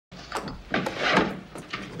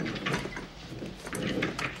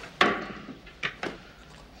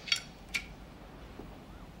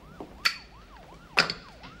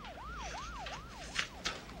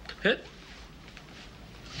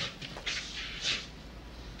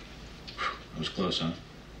was close, huh?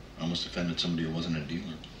 Almost offended somebody who wasn't a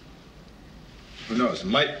dealer. Who knows? It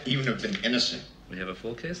might even have been innocent. We have a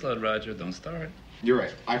full caseload, Roger. Don't start. You're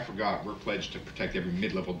right. I forgot. We're pledged to protect every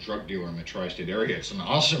mid-level drug dealer in the tri-state area. It's an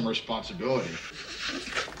awesome responsibility.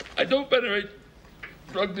 I don't venerate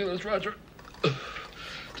drug dealers, Roger.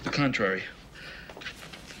 To the contrary.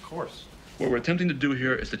 Of course. What we're attempting to do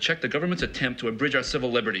here is to check the government's attempt to abridge our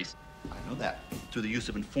civil liberties. I know that. Through the use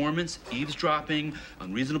of informants, eavesdropping,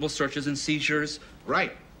 unreasonable searches and seizures.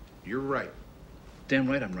 Right. You're right. Damn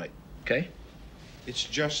right I'm right, okay? It's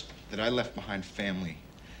just that I left behind family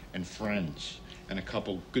and friends and a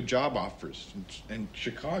couple good job offers in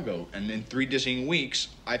Chicago. And in 3 dizzying weeks,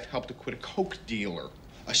 I've helped to quit a coke dealer,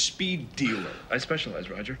 a speed dealer. I specialize,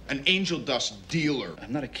 Roger. An angel dust dealer.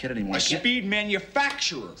 I'm not a kid anymore. A speed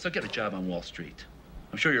manufacturer. So get a job on Wall Street.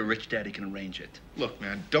 I'm sure your rich daddy can arrange it. Look,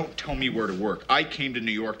 man, don't tell me where to work. I came to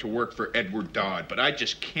New York to work for Edward Dodd, but I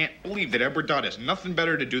just can't believe that Edward Dodd has nothing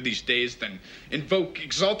better to do these days than invoke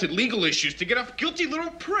exalted legal issues to get off guilty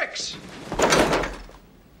little pricks.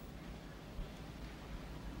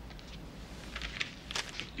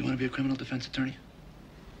 You want to be a criminal defense attorney?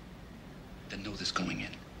 Then know this going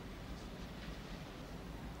in.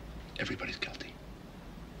 Everybody's guilty.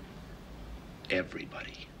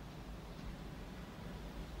 Everybody.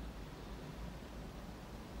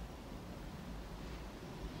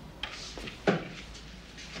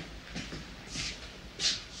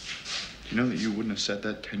 You know that you wouldn't have said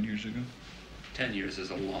that 10 years ago? 10 years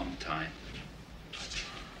is a long time.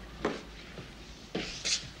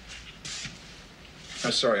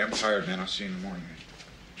 I'm sorry, I'm tired, man. I'll see you in the morning.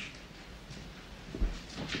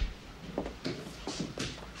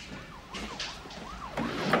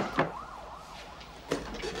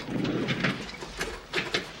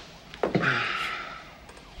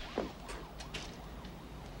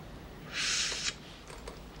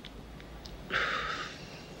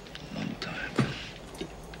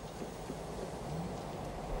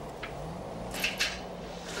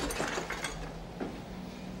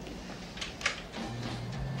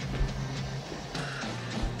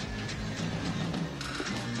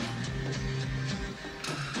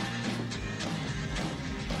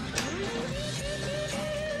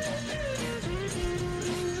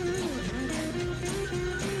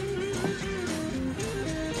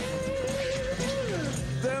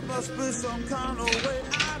 Must be some kind of way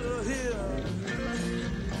out of here.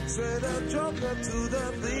 Say the joker to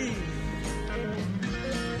the thief.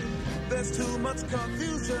 There's too much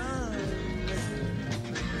confusion.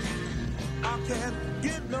 I can't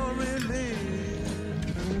get no relief.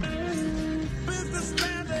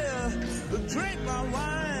 Businessman there, drink my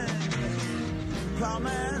wine.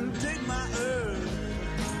 Plowman